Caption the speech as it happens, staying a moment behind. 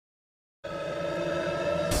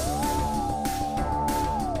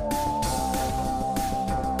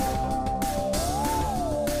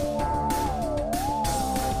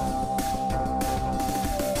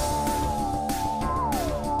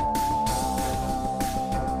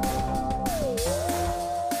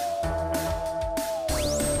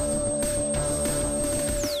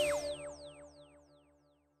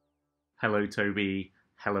Hello Toby,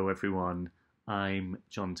 hello everyone. I'm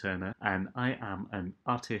Jon Turner and I am an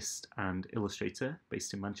artist and illustrator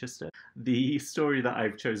based in Manchester. The story that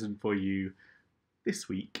I've chosen for you this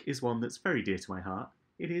week is one that's very dear to my heart.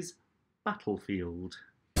 It is Battlefield.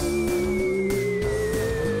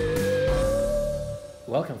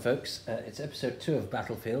 Welcome folks, it's episode 2 of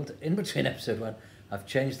Battlefield. In between episode 1 I've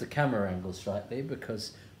changed the camera angle slightly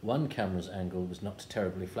because one camera's angle was not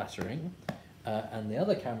terribly flattering and the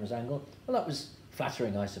other camera's angle, well, that was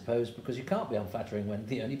flattering I suppose, because you can't be unflattering when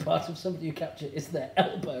the only part of somebody you capture is their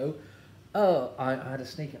elbow. I had a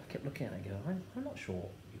sneak, I kept looking at it and going, I'm not sure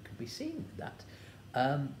you can be seen with that.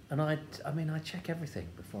 And I check everything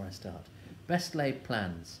before I start. Best laid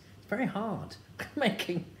plans. It's very hard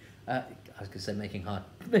making, I was going to say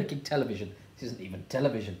making television. This isn't even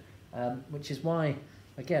television, which is why,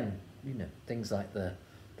 again, you know, things like the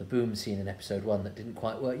boom scene in episode 1 that didn't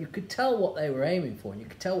quite work. You could tell what they were aiming for, and you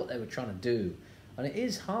could tell what they were trying to do. And it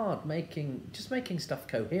is hard making stuff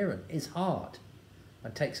coherent is hard,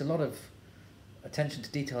 and takes a lot of attention to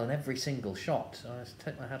detail in every single shot. I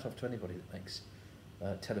take my hat off to anybody that makes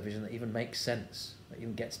television that even makes sense, that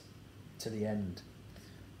even gets to the end.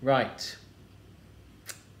 Right,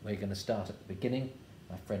 we're going to start at the beginning.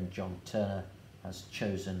 My friend Jon Turner has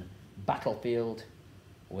chosen Battlefield.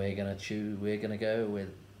 We're going to go with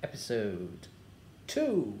episode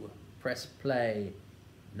 2. Press play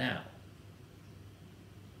now.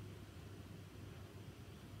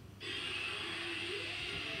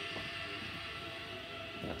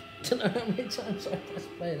 I don't know how many times I press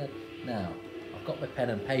play now. I've got my pen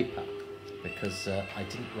and paper because I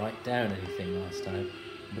didn't write down anything last time.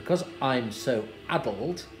 Because I'm so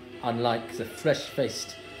addled, unlike the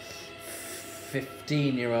fresh-faced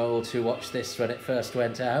 15-year-old who watched this when it first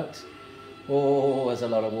went out, oh, there's a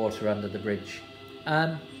lot of water under the bridge.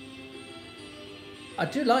 I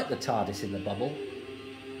do like the TARDIS in the bubble.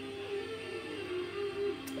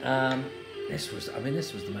 This was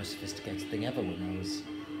the most sophisticated thing ever when I was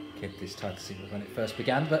a kid, this TARDIS sequence when it first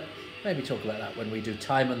began, but maybe talk about that when we do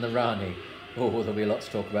Time and the Rani. Oh, there'll be a lot to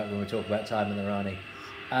talk about when we talk about Time and the Rani.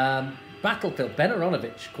 Battlefield, Ben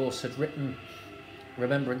Aronovich, of course, had written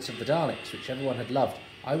Remembrance of the Daleks, which everyone had loved.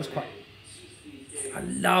 I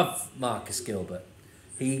love Marcus Gilbert.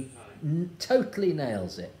 He totally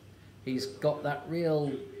nails it. He's got that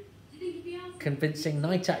real convincing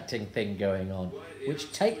night acting thing going on,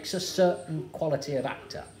 which takes a certain quality of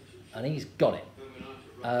actor, and he's got it.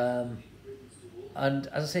 And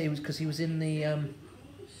as I say, he was in the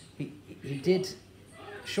he did.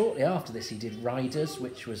 Shortly after this, he did Riders,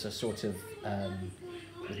 which was a sort of,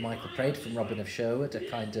 with Michael Praed from Robin of Sherwood, a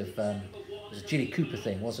kind of, it was a Ginny Cooper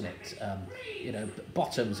thing, wasn't it? You know,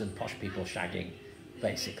 bottoms and posh people shagging,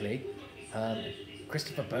 basically.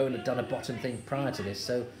 Christopher Bowen had done a bottom thing prior to this,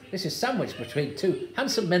 so this is sandwiched between two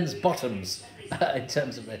handsome men's bottoms in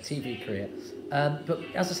terms of their TV career. But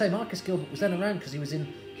as I say, Marcus Gilbert was then around because he was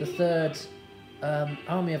in the third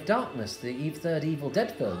Army of Darkness, the third Evil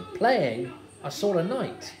Dead film, playing I Saw a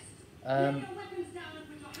Knight, and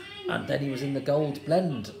then he was in the Gold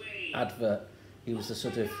Blend advert. He was the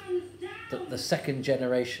sort of the second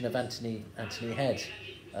generation of Anthony Head.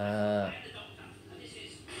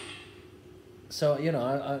 So you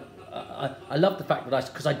know, I love the fact that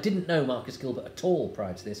because I didn't know Marcus Gilbert at all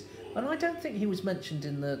prior to this, and I don't think he was mentioned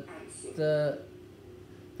in the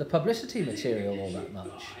publicity material all that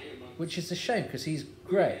much, which is a shame because he's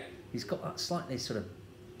great. He's got that slightly sort of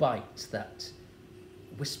bite, that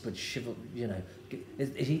whispered you know,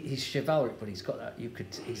 he's chivalric, but he's got that,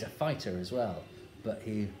 he's a fighter as well, but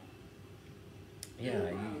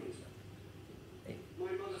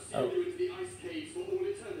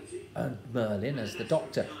and Merlin as the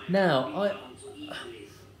Doctor. Now,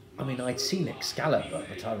 I'd seen Excalibur,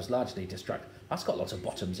 but I was largely distracted. That's got lots of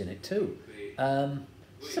bottoms in it too.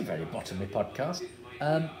 It's a very bottomly podcast.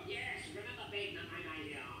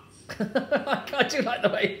 I do like the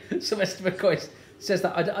way Sylvester McCoy says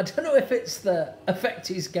that. I don't know if it's the effect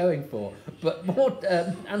he's going for, but more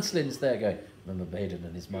Anslin's there going, remember Baden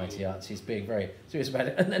and his mighty arts. He's being very serious about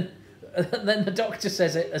it, and then the Doctor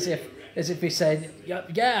says it as if he's saying, yeah,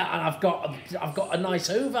 and I've got a nice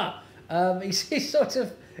Hoover. He's sort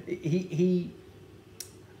of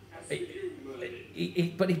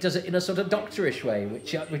but he does it in a sort of doctorish way,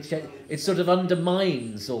 which it sort of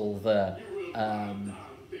undermines all the.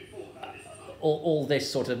 All this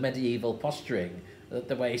sort of medieval posturing,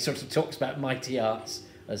 the way he sort of talks about mighty arts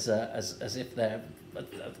as if they're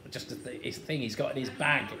just his thing he's got in his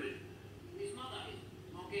bag.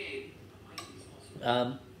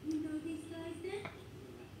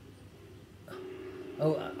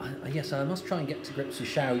 Yes, I must try and get to grips with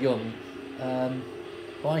Xiao Yung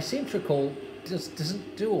Well, I seem to recall just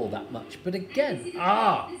doesn't do all that much. But again,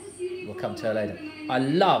 we'll come to her later. I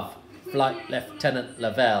love Flight Lieutenant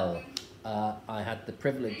Lavelle. I had the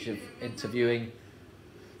privilege of interviewing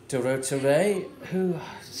Dorothée, who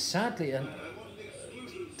sadly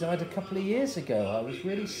died a couple of years ago. I was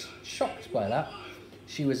really shocked by that.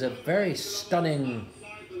 She was a very stunning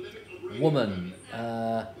woman,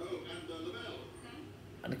 and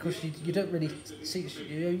of course you don't really see.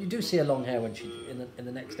 You do see her long hair when she in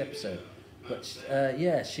the next episode, but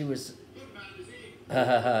yeah, she was.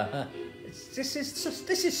 This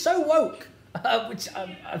is so woke, which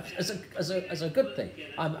as a good thing.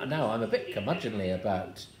 I'm a bit curmudgeonly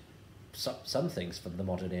about some things from the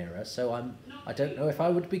modern era, so I don't know if I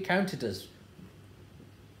would be counted as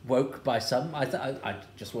woke by some. I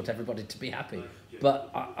just want everybody to be happy,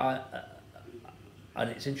 but and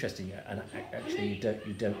it's interesting, and actually you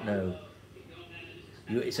don't know.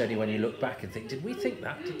 It's only when you look back and think, did we think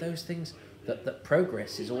that? Did those things that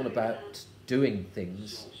progress is all about doing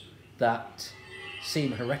things that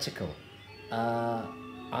seem heretical, and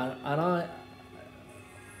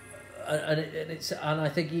I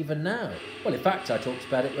think even now. Well, in fact, I talked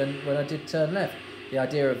about it when I did Turn Left. The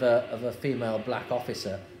idea of a female black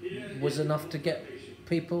officer was enough to get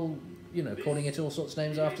people, calling it all sorts of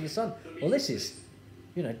names after the sun. Well, this is,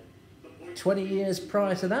 20 years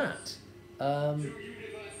prior to that,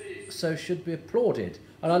 so should be applauded.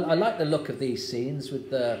 And I like the look of these scenes with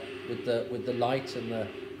the light and the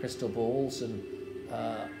crystal balls and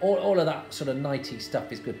all of that sort of nighty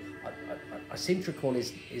stuff is good. I seem to recall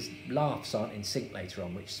his laughs aren't in sync later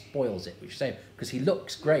on, which spoils it, which is a shame, because he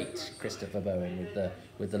looks great, Christopher Bowen,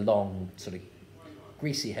 with the long sort of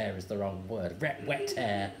greasy hair is the wrong word, wet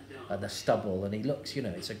hair and the stubble, and he looks,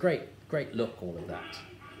 it's a great look, all of that.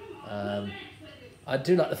 I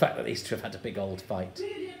do like the fact that these two have had a big old fight.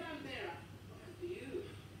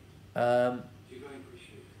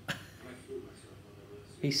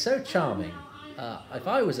 He's so charming. If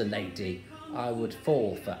I was a lady, I would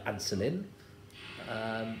fall for Anselin.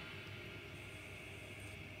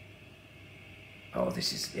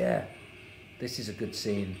 This is a good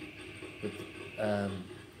scene with, and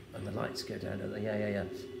the lights go down.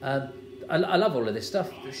 I love all of this stuff.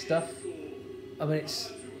 I mean,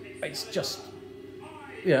 it's just,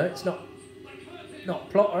 it's not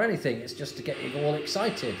plot or anything. It's just to get you all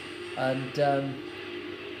excited, and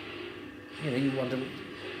you wonder.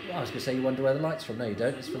 Well, I was going to say you wonder where the light's from. No, you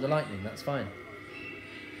don't. It's from the lightning. That's fine.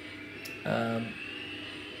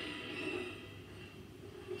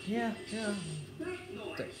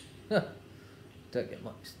 Don't get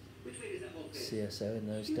much CSO in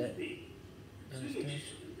those days.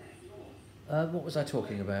 What was I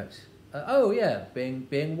talking about?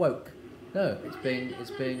 Being woke. No,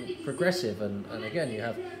 it's being progressive, and again you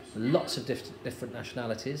have lots of different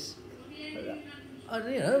nationalities. Some of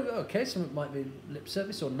it might be lip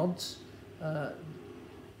service or nods to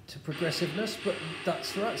progressiveness, but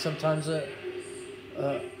that's right. Sometimes a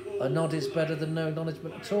nod is better than no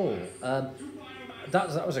acknowledgement at all.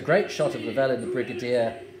 That was a great shot of Lavelle in the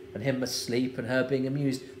Brigadier and him asleep and her being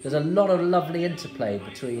amused. There's a lot of lovely interplay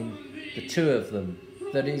between the two of them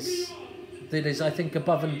that is, I think,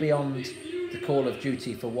 above and beyond the call of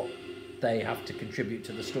duty for what they have to contribute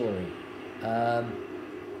to the story. I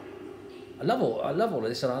love all of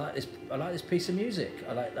this, and I like this piece of music.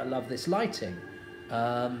 I love this lighting.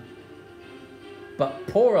 But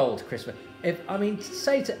poor old Christopher.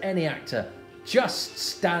 Say to any actor, just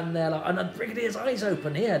stand there and the Brigadier's eyes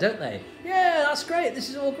open here, don't they? Yeah, that's great. This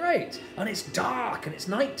is all great, and it's dark and it's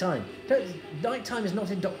nighttime. Nighttime is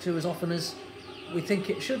not in Doctor Who as often as we think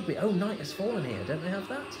it should be. Oh, night has fallen here. Don't they have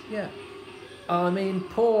that? Yeah.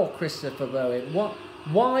 Poor Christopher Bowen. What?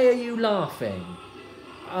 Why are you laughing?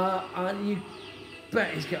 And you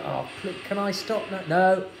bet he's going, please, can I stop now?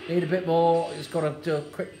 No, need a bit more. Just got to do a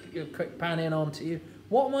quick pan in onto you.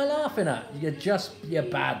 What am I laughing at? You're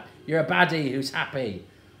bad. You're a baddie who's happy.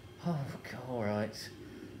 Oh, God, all right.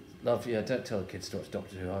 Love you. Don't tell the kids to watch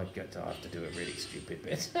Doctor Who. I have to do a really stupid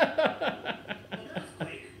bit. I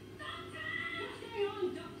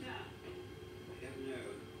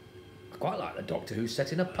quite like the Doctor Who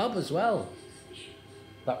set in a pub as well.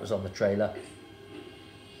 That was on the trailer.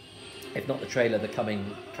 If not the trailer, the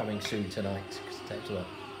coming soon tonight. Well,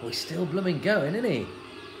 he's still blooming going, isn't he?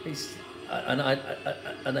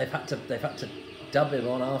 And they've had to dub him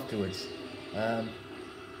on afterwards. I'm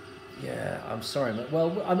sorry, man.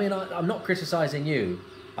 Well, I'm not criticising you.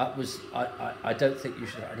 I don't think you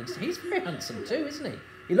should. And he's very handsome too, isn't he?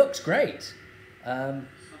 He looks great.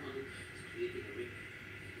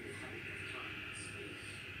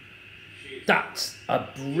 That's a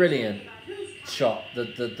brilliant shot,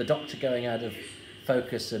 the Doctor going out of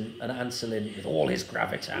focus and Anselin with all his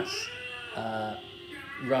gravitas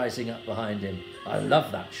rising up behind him. I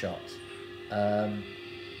love that shot.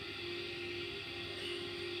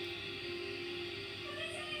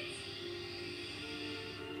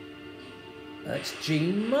 It's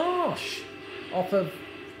Jean Marsh off of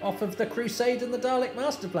The Crusade and the Dalek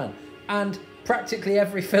Master Plan, and practically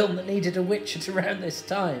every film that needed a witch at around this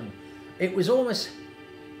time. It was almost,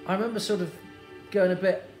 I remember sort of going a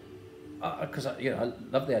bit, because I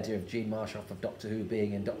love the idea of Jean Marsh off of Doctor Who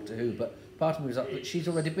being in Doctor Who, but part of me was like, but she's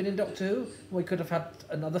already been in Doctor Who. We could have had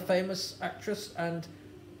another famous actress, and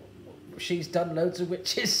she's done loads of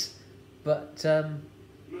witches, but.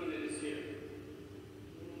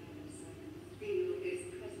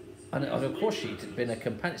 And of course she'd been a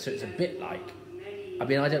companion, so it's a bit like... I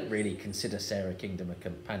mean, I don't really consider Sarah Kingdom a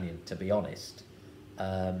companion, to be honest.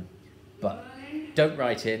 But don't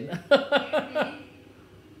write in. But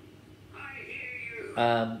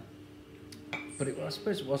I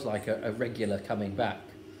suppose it was like a regular coming back.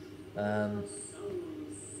 But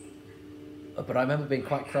I remember being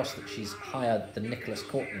quite cross that she's higher than Nicholas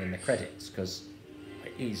Courtney in the credits, because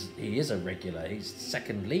he is a regular. He's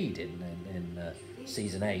second lead in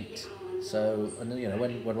season 8. So, and then,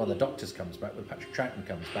 when one of the Doctors comes back, when Patrick Troughton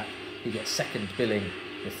comes back, he gets second billing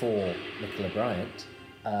before Nicola Bryant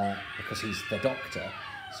because he's the Doctor.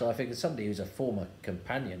 So I figured somebody who's a former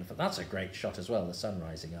companion, but that's a great shot as well, the sun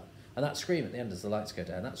rising up. And that scream at the end as the lights go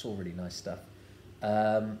down, that's all really nice stuff.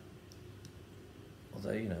 Although,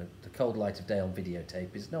 the cold light of day on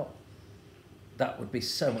videotape is not... That would be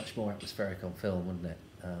so much more atmospheric on film, wouldn't it?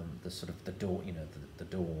 The sort of the dawn, the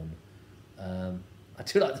dawn. I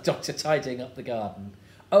do like the Doctor tidying up the garden.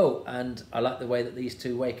 Oh, and I like the way that these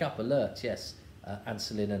two wake up alert, yes.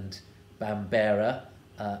 Anselin and Bambera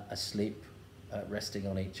asleep, resting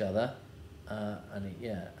on each other. And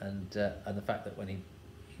the fact that when he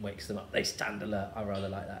wakes them up, they stand alert, I rather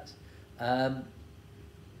like that.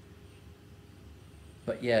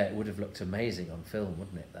 But yeah, it would have looked amazing on film,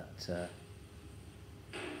 wouldn't it, that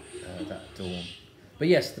dawn. But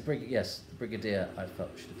yes, the Brigadier, I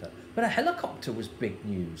felt should have done. But a helicopter was big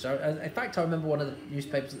news. In fact, I remember one of the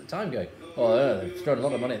newspapers at the time going, they've thrown a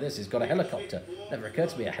lot of money at this, he's got a helicopter. Never occurred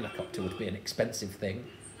to me a helicopter would be an expensive thing.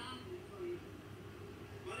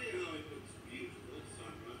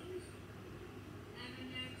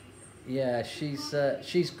 Yeah, she's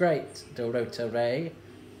great, Dorota Ray,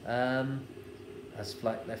 as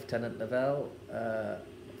Flight Lieutenant Lavelle.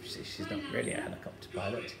 She's not really a helicopter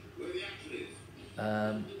pilot.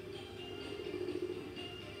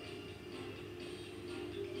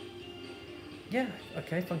 Yeah,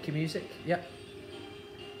 okay, funky music, yeah.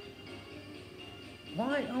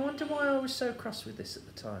 Why? I wonder why I was so cross with this at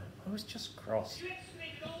the time. I was just cross.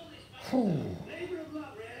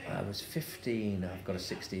 I was 15, I've got a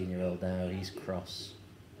 16-year-old now, he's cross.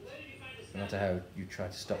 No matter how you try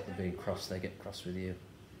to stop them being cross, they get cross with you.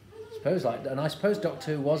 I suppose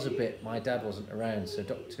Doctor Who was a bit, my dad wasn't around, so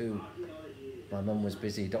Doctor Who, my mum was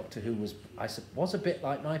busy, Doctor Who was a bit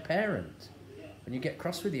like my parent. When you get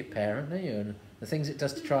cross with your parent, don't you? And the things it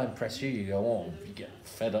does to try and press you, you go, you get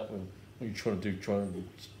fed up with what you're trying to do,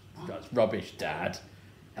 that's rubbish, Dad.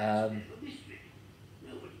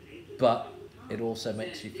 But it also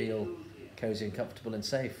makes you feel cosy and comfortable and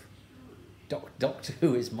safe. Doctor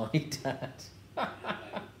Who is my dad.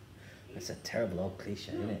 It's a terrible old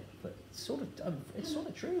cliche, isn't it? But it's sort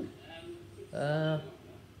of true.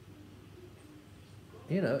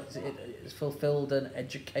 It's fulfilled an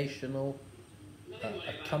educational,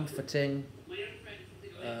 a comforting,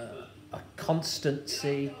 a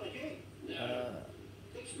constancy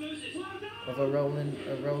of a role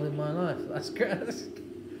in my life. That's great.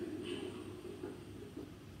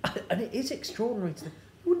 And it is extraordinary to think.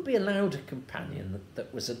 You wouldn't be allowed a companion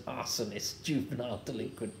that was an arsonist, juvenile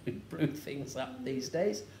delinquent who blew things up these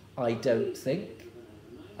days. I don't think.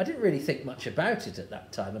 I didn't really think much about it at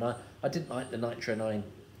that time, and I didn't like the Nitro 9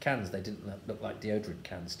 cans. They didn't look like deodorant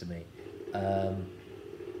cans to me. They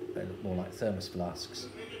look more like thermos flasks.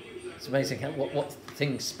 It's amazing how what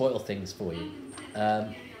things spoil things for you.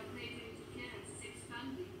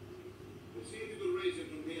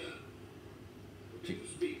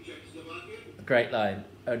 Great line.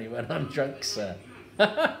 Only when I'm drunk, sir.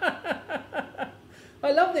 I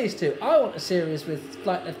love these two. I want a series with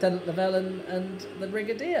Flight Lieutenant Lavelle and the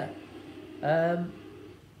Brigadier.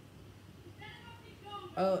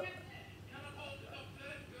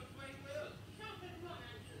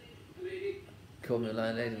 Call me a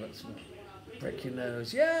line lady, let's break your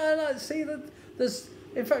nose. Yeah, I like to see that. There's,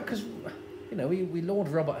 in fact, because we laud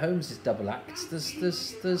Robert Holmes's double acts.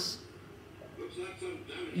 There's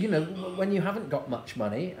you know, when you haven't got much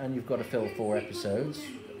money and you've got to fill 4 episodes,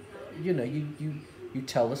 you know, you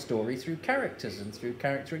tell the story through characters and through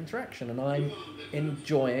character interaction, and I'm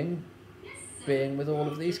enjoying being with all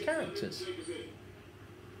of these characters.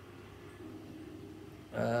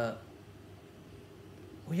 Well,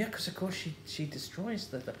 yeah, because of course she destroys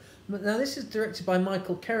the... Now this is directed by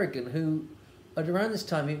Michael Kerrigan, who at around this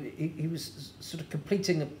time he was sort of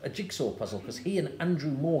completing a jigsaw puzzle, because he and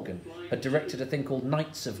Andrew Morgan had directed a thing called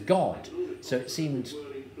Knights of God, so it seemed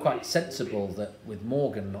quite sensible that with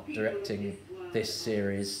Morgan not directing this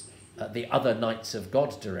series, the other Knights of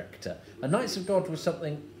God director. And Knights of God was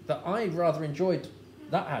something that I rather enjoyed.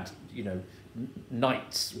 That had, you know,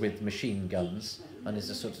 knights with machine guns, and is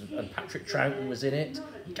a sort of, and Patrick Troughton was in it,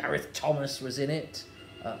 Gareth Thomas was in it,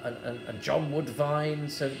 and John Woodvine.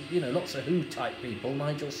 So, you know, lots of Who type people,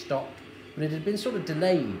 Nigel Stock, but it had been sort of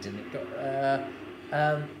delayed, and it got.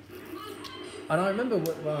 And I remember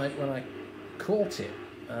when I caught it,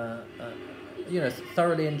 you know,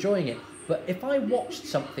 thoroughly enjoying it. But if I watched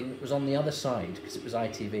something that was on the other side, because it was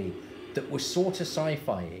ITV, that was sort of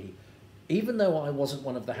sci-fi-y, even though I wasn't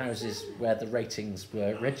one of the houses where the ratings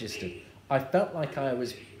were registered, I felt like I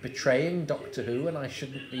was betraying Doctor Who, and I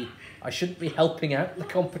shouldn't be helping out the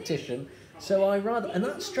competition. So and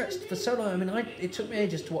that stretched for so long. I mean, it took me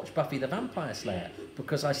ages to watch Buffy the Vampire Slayer,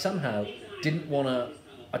 because I somehow didn't want to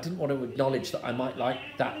acknowledge that I might like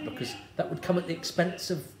that, because that would come at the expense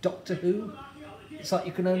of Doctor Who. It's like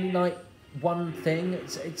you can only like one thing.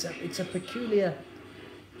 It's a peculiar.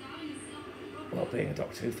 Well, being a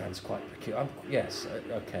Doctor Who fan's quite peculiar. Yes,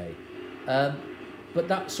 okay, but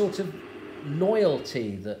that sort of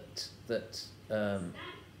loyalty that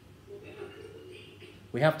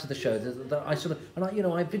we have to the show. That I sort of, and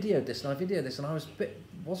I videoed this, and I was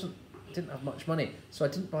didn't have much money, so I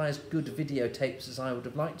didn't buy as good videotapes as I would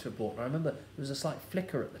have liked to have bought. And I remember there was a slight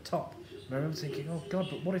flicker at the top, and I remember thinking, oh God,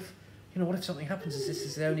 but what if something happens? Is this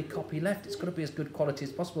is the only copy left? It's got to be as good quality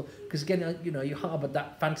as possible. Because again, you harboured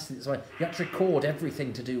that fantasy. That's why you had to record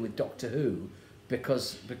everything to do with Doctor Who,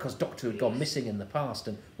 because Doctor Who had gone missing in the past.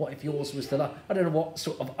 And what if yours was the last? I don't know what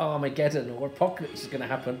sort of Armageddon or apocalypse is going to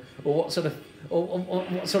happen, or what sort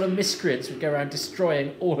of miscreants would go around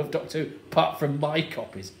destroying all of Doctor Who, apart from my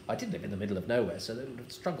copies. I did live in the middle of nowhere, so they would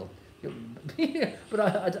have struggled. But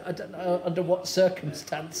I don't know under what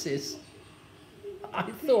circumstances. I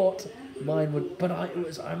thought mine would, but I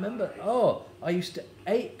remember, I used to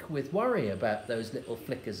ache with worry about those little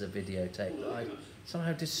flickers of videotape that I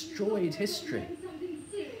somehow destroyed history.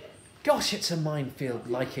 Gosh, it's a minefield,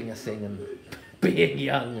 liking a thing and being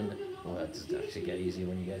young, and well, it doesn't actually get easier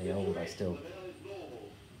when you're getting old.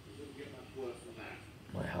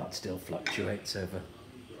 My heart still fluctuates over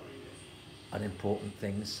unimportant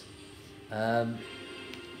things.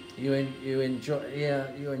 You're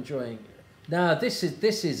enjoying. Now this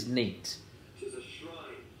is neat.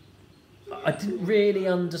 I didn't really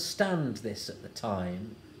understand this at the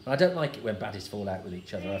time. I don't like it when baddies fall out with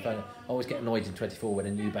each other. I always get annoyed in 24 when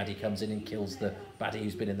a new baddie comes in and kills the baddie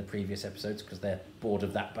who's been in the previous episodes, because they're bored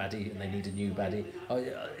of that baddie and they need a new baddie.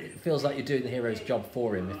 It feels like you're doing the hero's job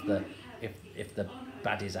for him if the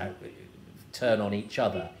baddies out turn on each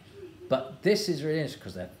other. But this is really interesting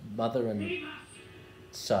because they're mother and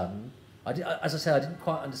son. As I say, I didn't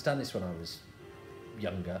quite understand this when I was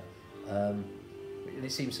younger, and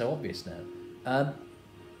it seems so obvious now.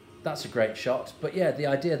 That's a great shot, but yeah, the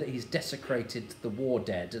idea that he's desecrated the war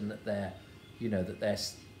dead and that they're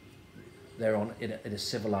on in a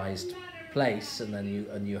civilized place, and then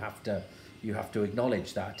you have to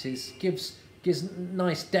acknowledge that gives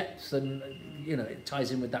nice depth, and it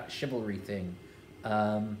ties in with that chivalry thing.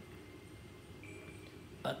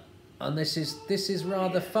 And this is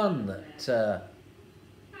rather fun that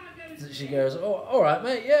she goes, oh, all right,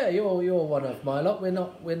 mate, yeah, you're one of my lot.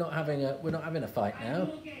 We're not having a fight now.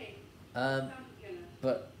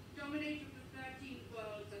 But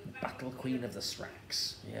Battle Queen of the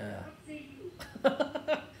Sraks, yeah.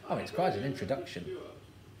 It's quite an introduction.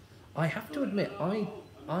 I have to admit, I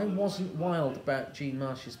wasn't wild about Gene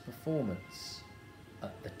Marsh's performance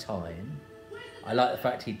at the time. I like the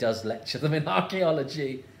fact he does lecture them in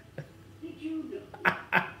archaeology.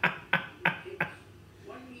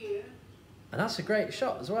 And that's a great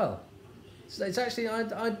shot as well. So it's actually, I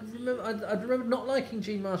remember not liking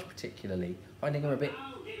Gene Marsh particularly, finding her a bit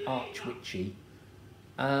arch-witchy,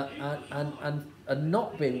 and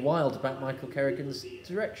not being wild about Michael Kerrigan's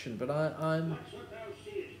direction. But I'm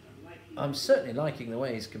certainly liking the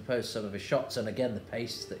way he's composed some of his shots, and again the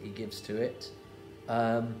pace that he gives to it.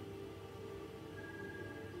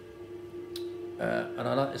 and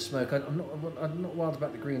I like the smoke. I'm not wild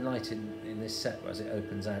about the green light in this set as it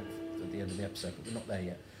opens out at the end of the episode, but we're not there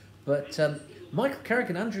yet. But Michael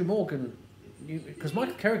Kerrigan, Andrew Morgan, because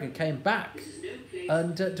Michael Kerrigan came back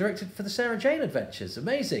and directed for the Sarah Jane Adventures.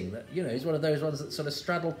 Amazing that he's one of those ones that sort of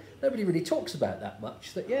straddle. Nobody really talks about that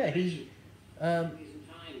much. That he,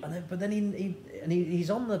 but then he's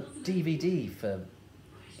on the DVD for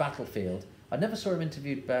Battlefield. I never saw him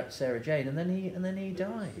interviewed about Sarah Jane, and then he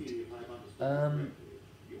died.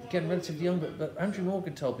 Again, relatively young, but Andrew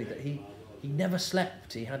Morgan told me that he never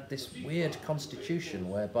slept. He had this weird constitution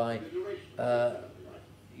whereby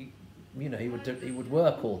he would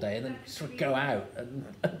work all day and then sort of go out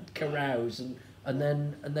and carouse and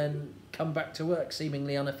then come back to work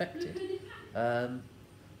seemingly unaffected.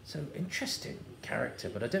 So interesting character,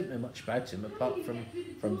 but I don't know much about him apart from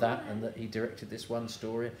that, and that he directed this one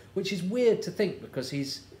story, which is weird to think because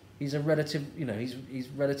he's a relative, he's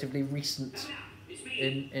relatively recent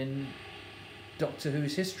in Doctor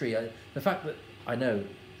Who's history. The fact that I know,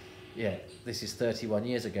 this is 31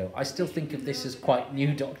 years ago, I still think of this as quite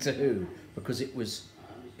new Doctor Who because it was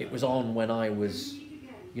on when I was,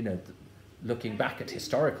 looking back at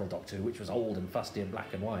historical Doctor Who, which was old and fusty and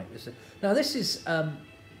black and white. Now this is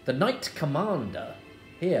the Knight Commander.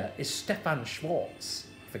 Here is Stefan Schwartz.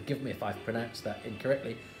 Forgive me if I've pronounced that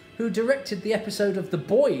incorrectly. Who directed the episode of The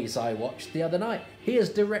Boys I watched the other night. He has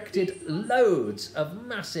directed loads of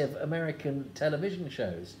massive American television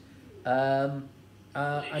shows. And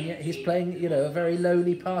yet he's playing, a very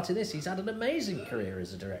lowly part in this. He's had an amazing career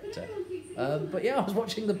as a director. But yeah, I was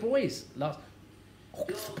watching The Boys last... Oh,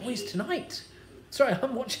 it's The Boys tonight. Sorry,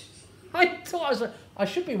 I'm watching... I thought I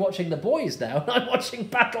should be watching The Boys now, and I'm watching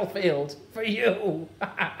Battlefield for you.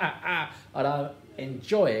 And I'm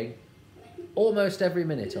enjoying almost every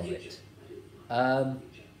minute of it. I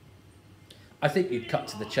think you'd cut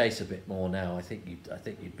to the chase a bit more now. I think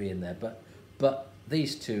you'd be in there, but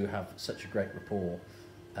these two have such a great rapport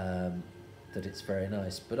that it's very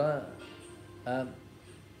nice. But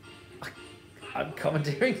I'm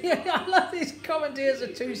commandeering. Yeah, I love these commandeers of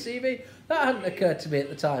 2CV. That hadn't occurred to me at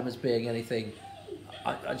the time as being anything.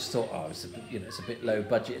 I just thought, it's a bit low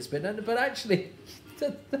budget. But actually,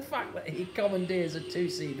 the fact that he commandeers a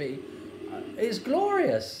 2CV is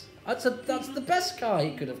glorious. That's the best car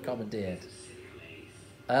he could have commandeered.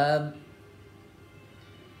 I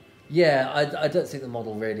don't think the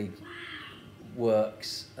model really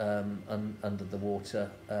works under the water.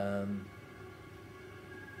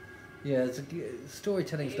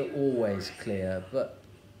 Storytelling's not always clear, but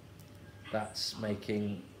that's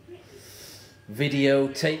making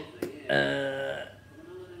videotape,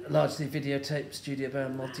 largely videotape,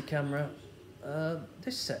 studio-bound multi-camera.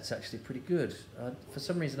 This set's actually pretty good. For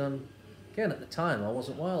some reason, at the time, I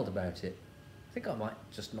wasn't wild about it. I think I might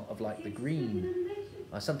just not have liked the green.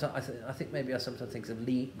 I think maybe I sometimes think of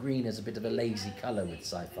green as a bit of a lazy colour with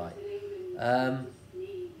sci-fi.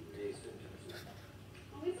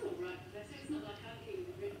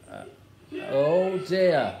 Oh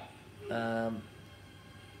dear.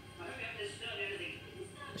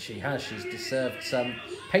 She's deserved some.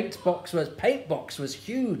 Paintbox was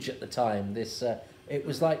huge at the time. This it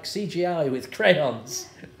was like CGI with crayons.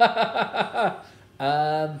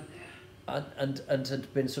 And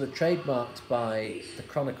had been sort of trademarked by the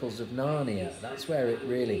Chronicles of Narnia. That's where it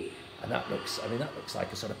really, and that looks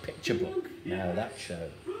like a sort of picture book now, that show.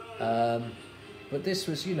 But this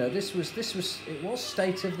was, it was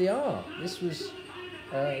state of the art. This was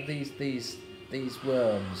these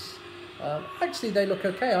worms. Actually, they look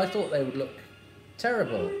okay. I thought they would look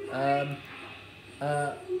terrible,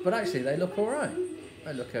 but actually they look all right.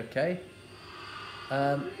 They look okay.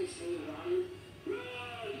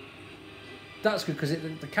 That's good because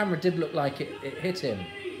the camera did look like it hit him.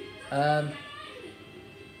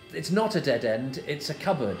 It's not a dead end, it's a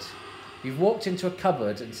cupboard. You've walked into a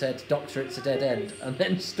cupboard and said, "Doctor, it's a dead end," and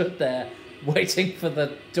then stood there waiting for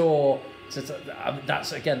the door to...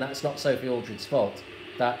 that's not Sophie Aldred's fault.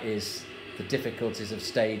 That is the difficulties of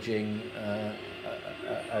staging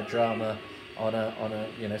a drama on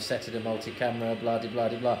a set in a multi-camera, blah de blah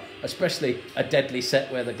de blah. Especially a deadly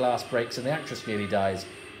set where the glass breaks and the actress nearly dies.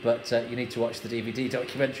 But you need to watch the DVD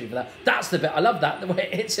documentary for that. That's the bit I love. That the way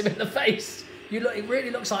it hits him in the face. It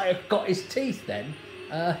really looks like it got his teeth then.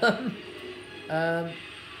 Of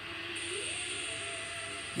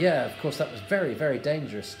course, that was very, very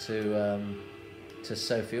dangerous to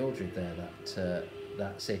Sophie Aldred there.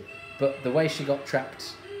 That scene, but the way she got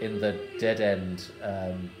trapped in the dead end,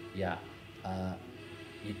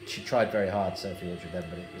 she tried very hard, Sophie Aldred, then,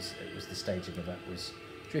 but it was the staging of that was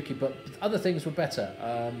tricky. But other things were better.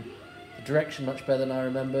 The direction much better than I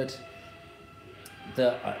remembered.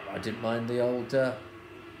 I didn't mind the old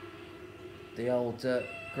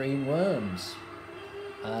green worms,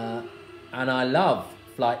 and I love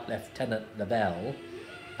Flight Lieutenant Lavelle.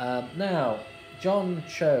 Now, John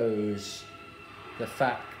chose the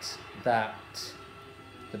fact that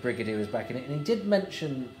the Brigadier was back in it, and he did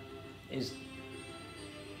mention his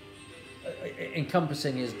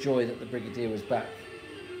encompassing his joy that the Brigadier was back,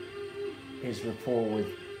 his rapport with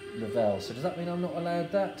Lavelle. So does that mean I'm not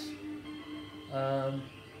allowed that?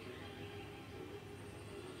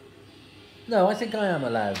 No, I think I am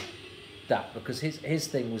allowed that, because his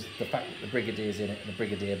thing was the fact that the Brigadier's in it and the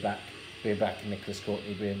Brigadier being back and Nicholas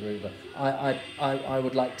Courtney being Ruber. I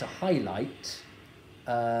would like to highlight,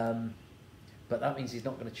 but that means he's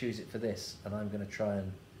not going to choose it for this, and I'm going to try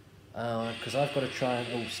and, because I've got to try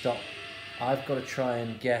and, I've got to try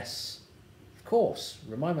and guess, of course,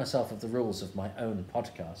 remind myself of the rules of my own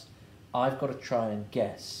podcast. I've got to try and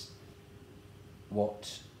guess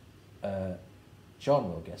what John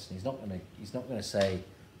will guess, and he's not going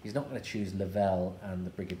to choose Lavelle and the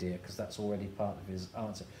Brigadier, because that's already part of his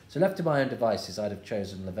answer. So left to my own devices, I'd have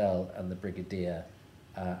chosen Lavelle and the Brigadier,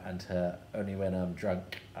 and her Only When I'm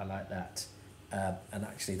Drunk. I like that, and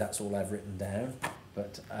actually that's all I've written down.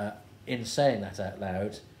 But in saying that out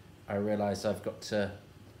loud, I realise I've got to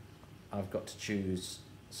choose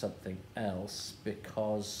something else,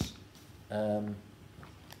 because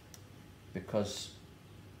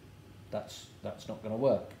that's not going to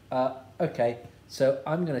work. Okay, so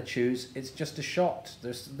I'm going to choose It's Just a Shot.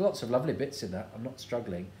 There's lots of lovely bits in that. I'm not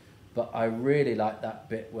struggling, but I really like that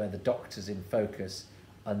bit where the doctor's in focus,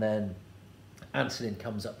 and then Anselin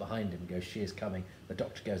comes up behind him and goes, "She is coming." The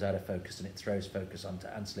doctor goes out of focus, and it throws focus onto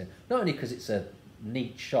Anselin. Not only because it's a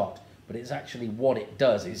neat shot, but it's actually what it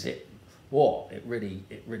does. It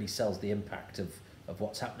really sells the impact of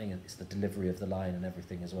what's happening, and it's the delivery of the line and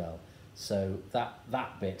everything as well. So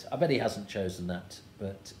that bit, I bet he hasn't chosen that,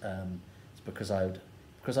 but it's because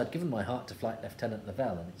I'd given my heart to Flight Lieutenant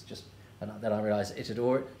Lavelle, and then I realised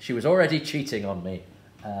she was already cheating on me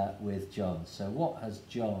with John. So what has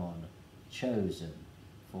John chosen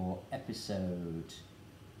for episode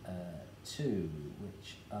 2,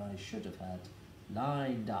 which I should have had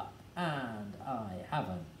lined up, and I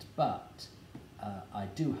haven't, but I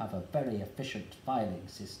do have a very efficient filing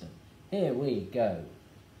system. Here we go.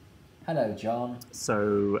 Hello, John.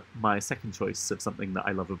 So my second choice of something that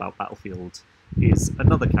I love about Battlefield is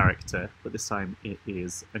another character, but this time it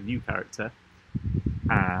is a new character,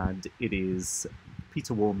 and it is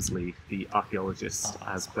Peter Wormsley, the archaeologist,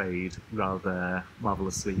 as played rather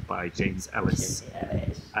marvellously by James Ellis.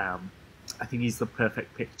 I think he's the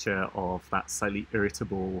perfect picture of that slightly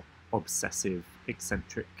irritable, obsessive,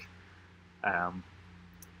 eccentric,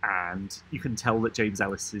 and you can tell that James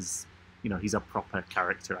Ellis is, he's a proper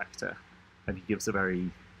character actor, and he gives a very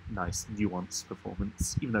nice, nuanced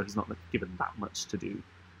performance, even though he's not given that much to do.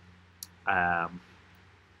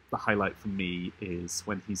 The highlight for me is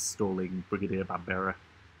when he's stalling Brigadier Bambera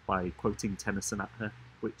by quoting Tennyson at her,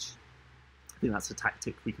 which I think that's a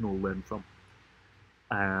tactic we can all learn from.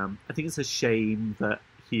 I think it's a shame that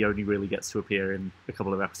he only really gets to appear in a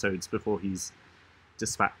couple of episodes before he's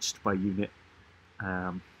dispatched by unit,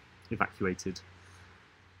 evacuated.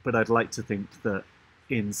 But I'd like to think that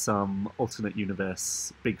in some alternate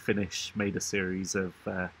universe, Big Finish made a series of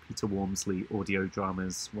Peter Wormsley audio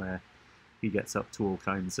dramas where he gets up to all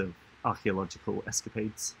kinds of archaeological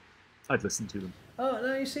escapades. I'd listen to them. Oh,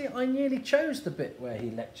 no, you see, I nearly chose the bit where he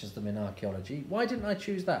lectures them in archaeology. Why didn't I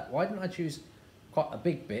choose that? Why didn't I choose quite a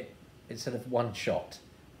big bit instead of one shot?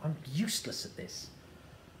 I'm useless at this.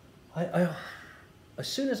 As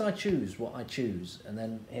soon as I choose what I choose and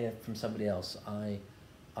then hear from somebody else, I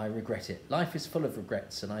regret it. Life is full of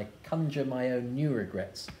regrets, and I conjure my own new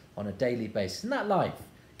regrets on a daily basis. Isn't that life?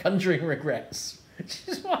 Conjuring regrets. Which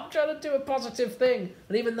is why I'm trying to do a positive thing,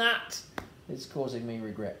 and even that is causing me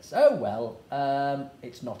regrets. Oh well,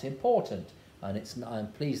 it's not important, and I'm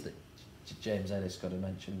pleased that James Ellis got a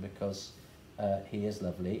mention, because he is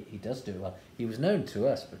lovely. He does do well. He was known to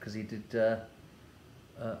us because he did a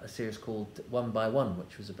series called One by One,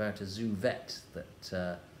 which was about a zoo vet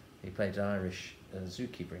that he played an Irish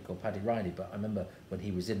zookeeper called Paddy Riley. But I remember when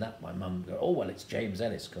he was in that, my mum go, "Oh well, it's James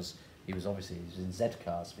Ellis," because he was in Z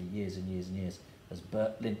Cars for years and years and years as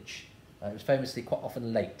Bert Lynch. He was famously quite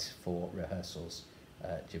often late for rehearsals,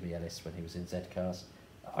 Jimmy Ellis, when he was in Z Cars.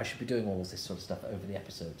 I should be doing all this sort of stuff over the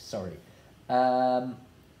episode. Sorry.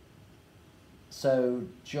 So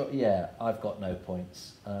yeah, I've got no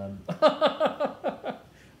points. I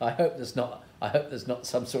hope there's not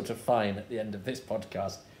some sort of fine at the end of this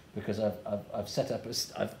podcast, because I've set up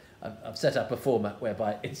a format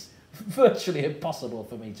whereby it's virtually impossible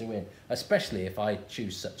for me to win, especially if I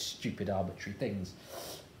choose such stupid arbitrary things.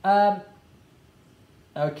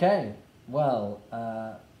 Okay, well,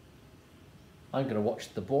 I'm going to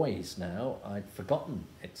watch The Boys now. I'd forgotten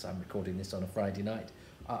I'm recording this on a Friday night.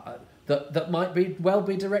 That might well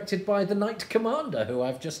be directed by the Knight Commander, who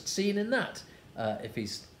I've just seen in that, if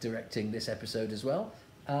he's directing this episode as well.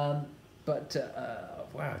 Wow,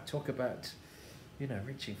 talk about,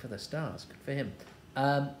 reaching for the stars. Good for him.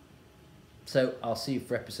 So I'll see you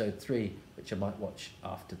for episode 3, which I might watch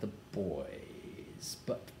after The Boys.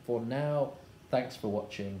 But for now, thanks for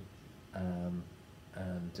watching, and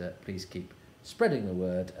please keep spreading the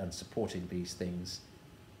word and supporting these things.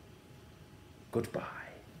 Goodbye.